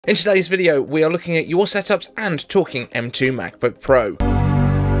In today's video, we are looking at your setups and talking M2 MacBook Pro.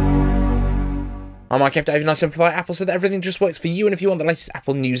 I'm iCaveDave and I simplify Apple so that everything just works for you, and if you want the latest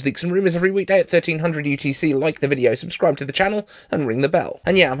Apple news, leaks and rumours every weekday at 1300 UTC, like the video, subscribe to the channel and ring the bell.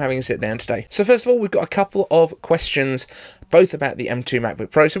 And yeah, I'm having a sit down today. So first of all, we've got a couple of questions, both about the M2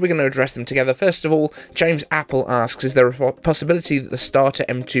 MacBook Pro, so we're going to address them together. First of all, James Apple asks, is there a possibility that the starter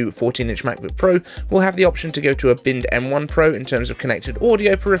M2 14-inch MacBook Pro will have the option to go to a binned M1 Pro in terms of connected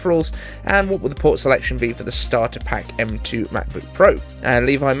audio peripherals, and what will the port selection be for the starter pack M2 MacBook Pro? And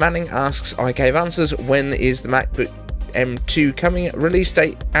Levi Manning asks, iCaveAnswers, when is the MacBook M2 coming, release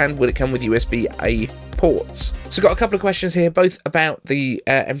date, and will it come with USB-A ports? So got a couple of questions here, both about the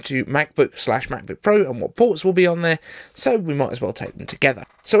M2 MacBook/MacBook Pro and what ports will be on there, so we might as well take them together.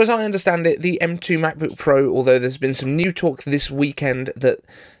 So as I understand it, the M2 MacBook Pro, although there's been some new talk this weekend that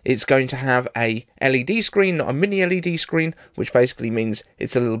it's going to have a LED screen, not a mini LED screen, which basically means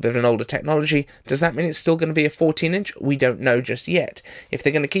it's a little bit of an older technology. Does that mean it's still going to be a 14-inch? We don't know just yet. If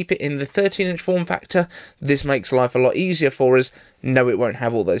they're going to keep it in the 13-inch form factor, this makes life a lot easier for us. No, it won't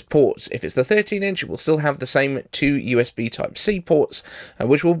have all those ports. If it's the 13-inch, it will still have the same two USB Type-C ports,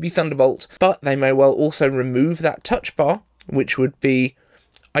 which will be Thunderbolt, but they may well also remove that touch bar, which would be,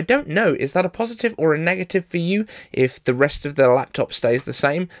 I don't know, is that a positive or a negative for you if the rest of the laptop stays the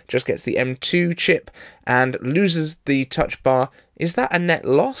same, just gets the M2 chip and loses the touch bar? Is that a net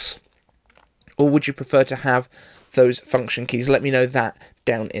loss? Or would you prefer to have those function keys? Let me know that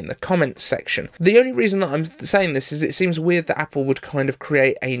down in the comments section. The only reason that I'm saying this is it seems weird that Apple would kind of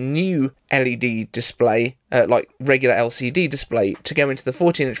create a new LED display, like regular LCD display, to go into the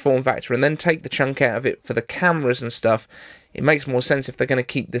 14-inch form factor and then take the chunk out of it for the cameras and stuff. It makes more sense if they're going to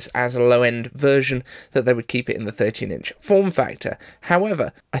keep this as a low-end version that they would keep it in the 13-inch form factor.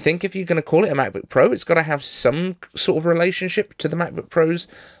 However, I think if you're going to call it a MacBook Pro, it's got to have some sort of relationship to the MacBook Pros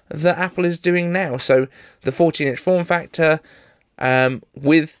that Apple is doing now. So the 14-inch form factor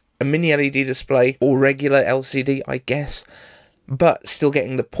with a mini LED display or regular LCD, I guess, but still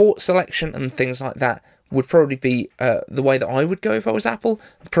getting the port selection and things like that would probably be the way that I would go if I was Apple.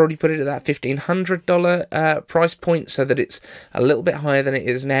 I'd probably put it at that $1,500 price point so that it's a little bit higher than it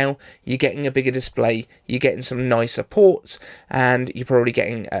is now. You're getting a bigger display, you're getting some nicer ports, and you're probably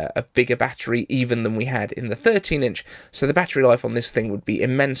getting a bigger battery even than we had in the 13-inch. So the battery life on this thing would be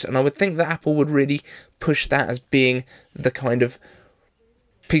immense, and I would think that Apple would really push that as being the kind of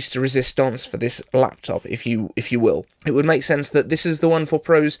piece de resistance for this laptop, if you will. It would make sense that this is the one for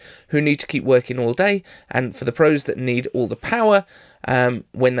pros who need to keep working all day, and for the pros that need all the power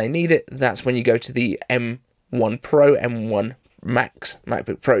when they need it, that's when you go to the M1 Pro, M1 Max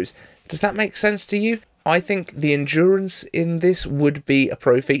MacBook Pros. Does that make sense to you? I think the endurance in this would be a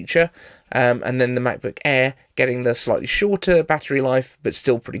pro feature, and then the MacBook Air getting the slightly shorter battery life but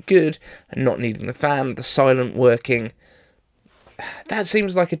still pretty good, and not needing the fan, the silent working. That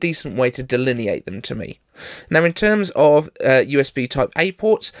seems like a decent way to delineate them to me. Now, in terms of USB Type-A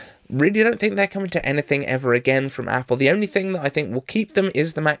ports, really don't think they're coming to anything ever again from Apple. The only thing that I think will keep them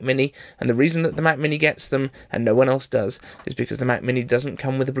is the Mac Mini, and the reason that the Mac Mini gets them and no one else does is because the Mac Mini doesn't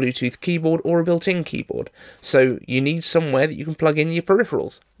come with a Bluetooth keyboard or a built-in keyboard. So you need somewhere that you can plug in your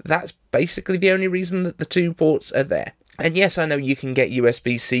peripherals. That's basically the only reason that the two ports are there. And yes, I know you can get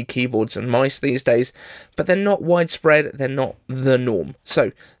USB-C keyboards and mice these days, but they're not widespread, they're not the norm.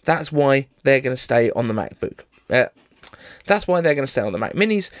 So that's why they're going to stay on the MacBook. That's why they're going to stay on the Mac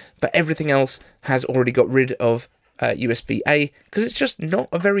Minis, but everything else has already got rid of USB-A, because it's just not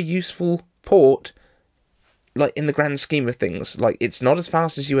a very useful port, like in the grand scheme of things. Like, it's not as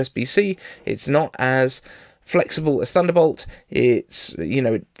fast as USB-C, it's not as flexible as Thunderbolt, it's, you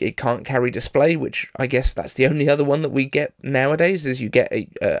know, it can't carry display, which I guess that's the only other one that we get nowadays, is you get an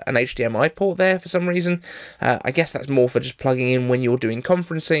HDMI port there for some reason. I guess that's more for just plugging in when you're doing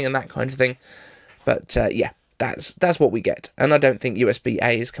conferencing and that kind of thing, but yeah, that's what we get, and I don't think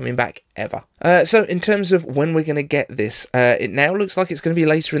USB-A is coming back ever. So in terms of when we're going to get this, it now looks like it's going to be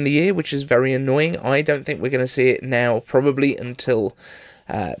later in the year, which is very annoying. I don't think we're going to see it now, probably until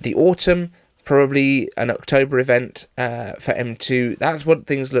the autumn. Probably an October event for M2. That's what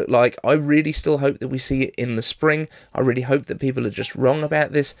things look like. I really still hope that we see it in the spring. I really hope that people are just wrong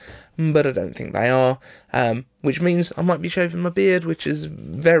about this, but I don't think they are. Which means I might be shaving my beard, which is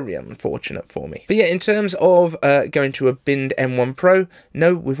very unfortunate for me. But yeah, in terms of going to a binned M1 Pro,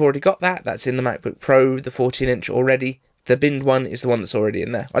 no, we've already got that. That's in the MacBook Pro, the 14-inch already. The binned one is the one that's already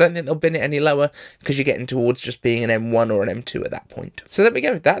in there. I don't think they'll bin it any lower, because you're getting towards just being an M1 or an M2 at that point. So there we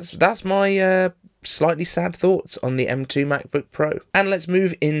go. That's my slightly sad thoughts on the M2 MacBook Pro. And let's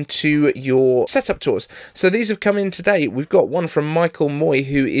move into your setup tours. So these have come in today. We've got one from Michael Moy,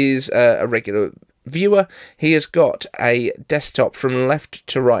 who is a regular viewer. He has got a desktop from left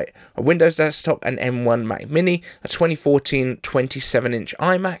to right, a Windows desktop, an M1 Mac Mini, a 2014 27-inch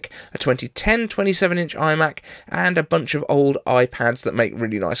iMac, a 2010 27-inch iMac, and a bunch of old iPads that make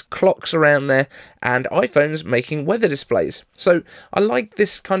really nice clocks around there, and iPhones making weather displays. So I like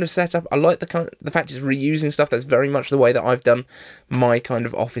this kind of setup. I like the fact it's reusing stuff. That's very much the way that I've done my kind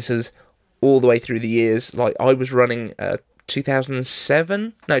of offices all the way through the years. Like, I was running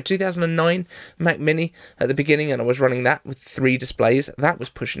 2009 Mac Mini at the beginning, and I was running that with 3 displays. That was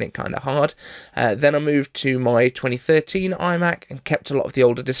pushing it kind of hard. Then I moved to my 2013 iMac and kept a lot of the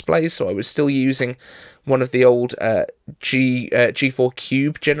older displays, so I was still using one of the old G4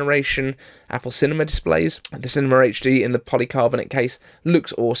 Cube generation Apple Cinema displays. The Cinema HD in the polycarbonate case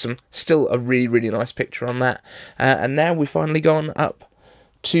looks awesome. Still a really, really nice picture on that. And now we've finally gone up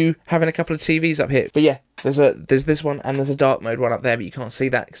to having a couple of TVs up here. But yeah, there's this one, and there's a dark mode one up there, but you can't see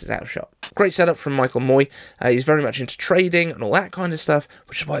that because it's out of shot. Great setup from Michael Moy. He's very much into trading and all that kind of stuff,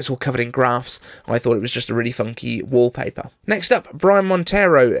 which is why it's all covered in graphs. I thought it was just a really funky wallpaper. Next up, Bryan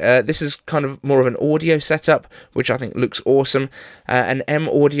Montero. This is kind of more of an audio setup, which I think looks awesome. An M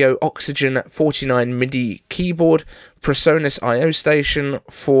Audio Oxygen 49 MIDI keyboard, Presonus I/O station,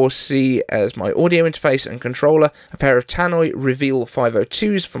 4C as my audio interface and controller, a pair of Tannoy Reveal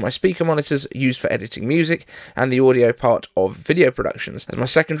 502s for my speaker monitors used for editing music, and the audio part of video productions. As my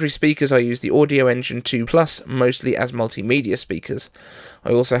secondary speakers, I use the Audio Engine 2 Plus, mostly as multimedia speakers.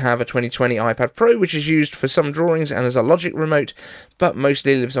 I also have a 2020 iPad Pro, which is used for some drawings and as a Logic remote, but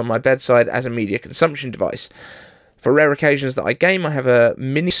mostly lives on my bedside as a media consumption device. For rare occasions that I game, I have a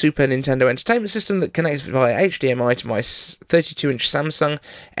mini Super Nintendo Entertainment System that connects via HDMI to my 32-inch Samsung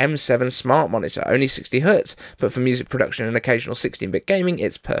M7 smart monitor, only 60Hz, but for music production and occasional 16-bit gaming,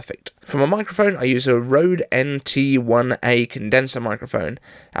 it's perfect. For my microphone, I use a Rode NT1A condenser microphone,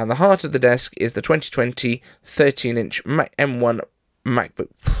 and the heart of the desk is the 2020 13-inch M1 MacBook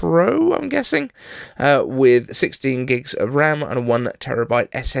Pro, I'm guessing, with 16 gigs of RAM and a 1TB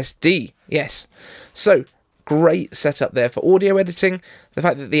SSD. Yes. So, great setup there for audio editing. The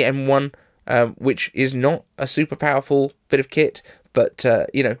fact that the M1, which is not a super powerful bit of kit, but,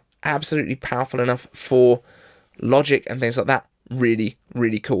 you know, absolutely powerful enough for Logic and things like that, really,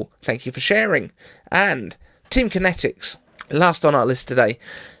 really cool. Thank you for sharing. And Team Kinetics, last on our list today.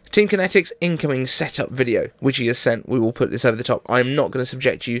 Team Kinetics incoming setup video, which he has sent. We will put this over the top. I'm not going to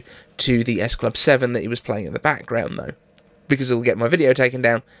subject you to the S Club 7 that he was playing in the background, though, because it'll get my video taken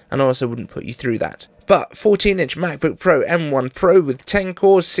down, and I also wouldn't put you through that. But 14-inch MacBook Pro M1 Pro with 10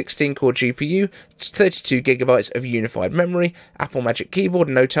 cores, 16-core GPU, 32 GB of unified memory, Apple Magic Keyboard,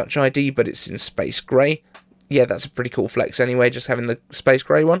 no Touch ID, but it's in space grey. Yeah, that's a pretty cool flex anyway, just having the space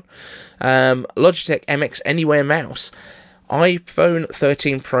grey one. Logitech MX Anywhere mouse, iPhone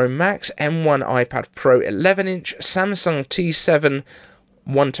 13 Pro Max, M1 iPad Pro 11-inch, Samsung T7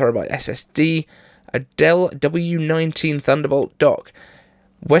 1TB SSD, a Dell W19 Thunderbolt dock,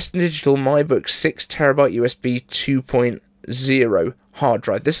 Western Digital MyBook 6TB USB 2.0 hard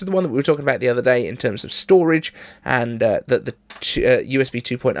drive. This is the one that we were talking about the other day in terms of storage, and that the USB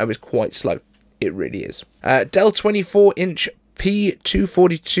 2.0 is quite slow. It really is. Dell 24-inch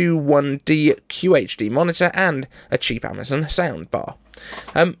P242 1D QHD monitor, and a cheap Amazon soundbar.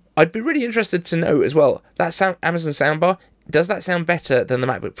 I'd be really interested to know as well, that Amazon soundbar, does that sound better than the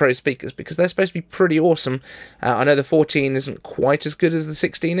MacBook Pro speakers? Because they're supposed to be pretty awesome. I know the 14 isn't quite as good as the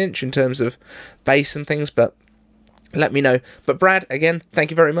 16-inch in terms of bass and things, but let me know. But Brad, again, thank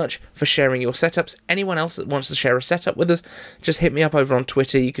you very much for sharing your setups. Anyone else that wants to share a setup with us, just hit me up over on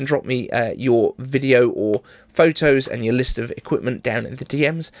Twitter. You can drop me your video or photos and your list of equipment down in the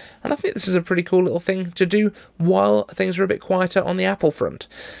DMs. And I think this is a pretty cool little thing to do while things are a bit quieter on the Apple front.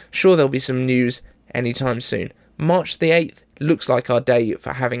 Sure, there'll be some news anytime soon. March the 8th looks like our day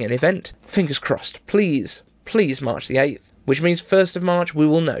for having an event. Fingers crossed. Please, please March the 8th. Which means 1st of March, we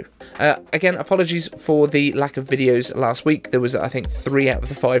will know. Again, apologies for the lack of videos last week. There was, I think, 3 out of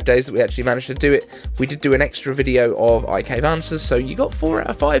the 5 days that we actually managed to do it. We did do an extra video of iCaveAnswers, so you got 4 out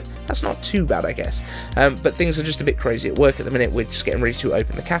of 5. That's not too bad, I guess. But things are just a bit crazy at work at the minute. We're just getting ready to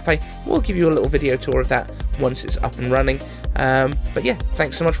open the cafe. We'll give you a little video tour of that once it's up and running. But yeah,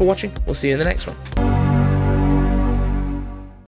 thanks so much for watching. We'll see you in the next one.